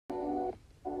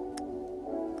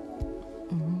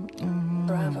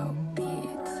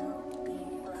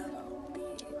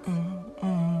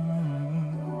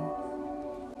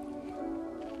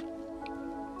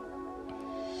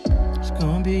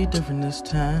different this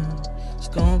time. It's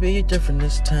gonna be different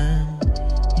this time.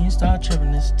 You ain't start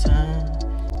tripping this time.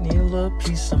 Need a little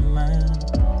peace of mind.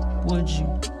 Would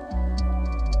you?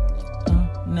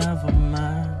 Never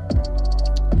mind.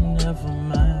 Never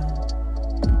mind.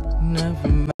 Never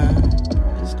mind.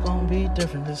 It's gonna be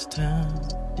different this time.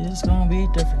 It's gonna be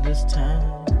different this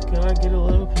time. Could I get a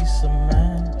little peace of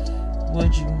mind?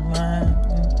 Would you mind?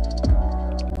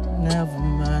 Never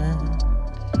mind.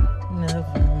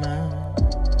 Never mind.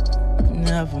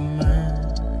 Never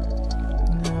mind.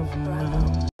 Never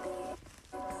mind.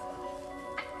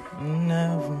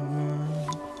 Never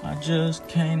mind. I just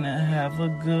came to have a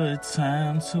good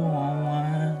time to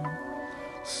unwind.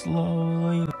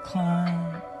 Slowly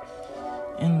decline.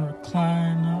 In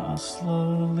recliner, I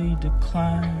slowly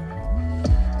decline.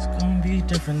 It's gonna be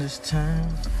different this time.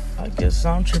 I guess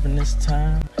I'm tripping this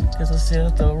time. Cause I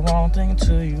said the wrong thing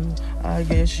to you. I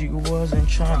guess you wasn't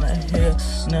trying to hear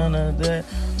none of that.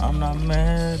 I'm not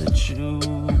mad at you,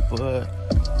 but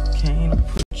can't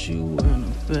put you in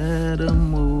a better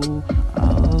mood.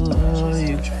 I love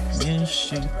you,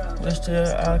 miss you. Wish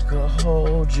that I could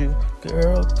hold you.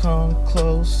 Girl, come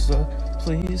closer.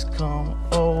 Please come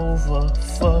over.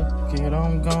 Fuck it,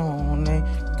 I'm gone. Ain't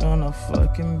gonna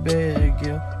fucking beg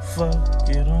you. Fuck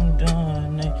it, I'm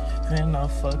done. Ain't finna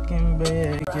fucking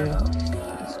beg you.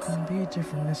 It's gonna be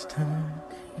different this time.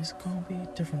 It's gonna be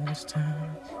different this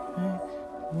time. Hey,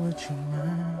 would you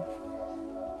mind?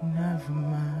 Never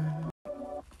mind.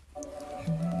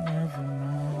 Never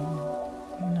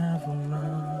mind. Never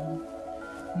mind.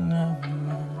 Never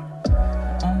mind.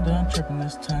 I'm done tripping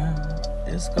this time.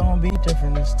 It's gonna be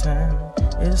different this time.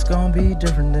 It's gonna be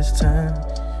different this time.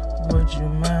 Would you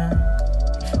mind?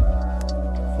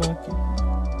 Fuck it.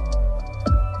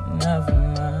 Never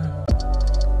mind.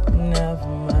 Never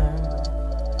mind.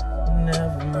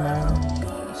 Never mind.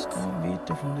 It's gonna be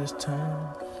different this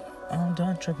time. I'm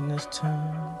done tripping this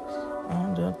time.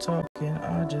 I'm done talking.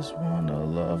 I just wanna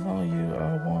love on you.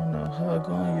 I wanna hug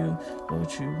on you.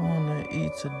 What you wanna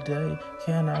eat today?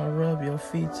 Can I rub your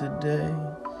feet today?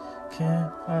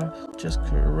 Can I just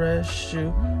caress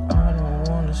you? I don't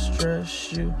wanna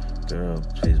stress you. Girl,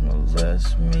 please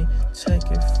molest me. Take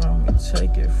it from me,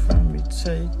 take it from me.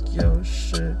 Take your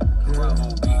shit, girl.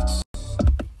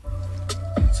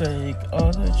 Take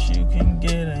all that you can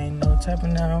get. Ain't no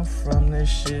tapping out from this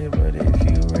shit. But if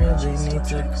you really need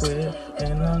to quit,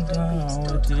 then I'm done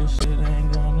with this shit.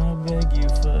 Ain't gonna beg you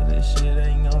for this shit.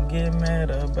 Ain't gonna get mad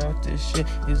about this shit.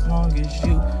 As long as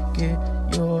you get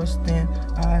yours, then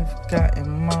I've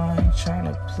gotten mine.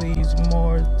 Tryna please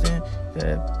more than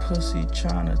that pussy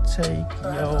tryna take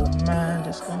your mind.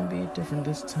 It's gonna be different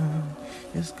this time.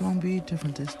 It's gonna be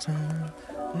different this time.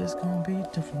 It's gonna be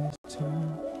different this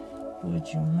time. Would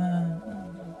you mind?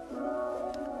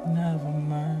 Never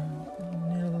mind.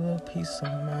 Need a little peace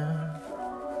of mind.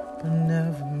 But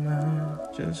never mind.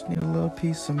 Just need a little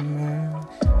peace of mind.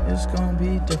 It's gonna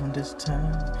be different this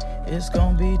time. It's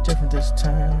gonna be different this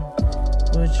time.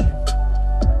 Would you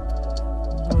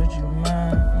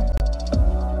mind?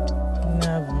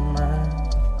 Never mind.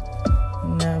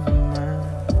 Never mind.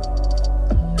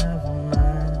 Never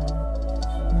mind.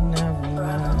 Never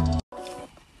mind.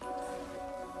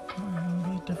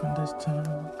 Different this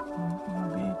time. It's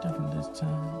gonna be different this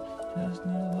time. Just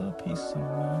need a little peace of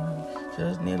mind.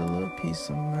 Just need a little peace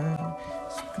of mind.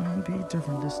 It's gonna be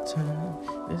different this time.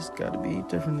 It's gotta be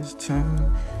different this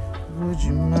time. Would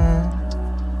you mind?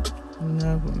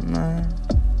 Never mind.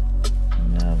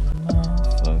 Never mind.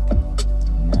 Fuck it.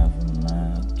 Never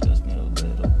mind. Just need a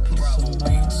little peace of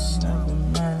mind. Never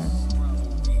mind.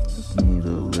 Just need a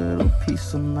little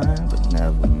peace of mind, but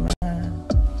never mind.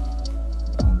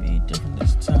 It's gonna be different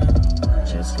this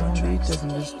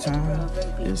time.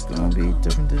 It's gonna be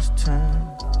different this time.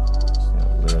 A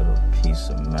little peace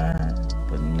of mind,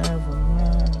 but never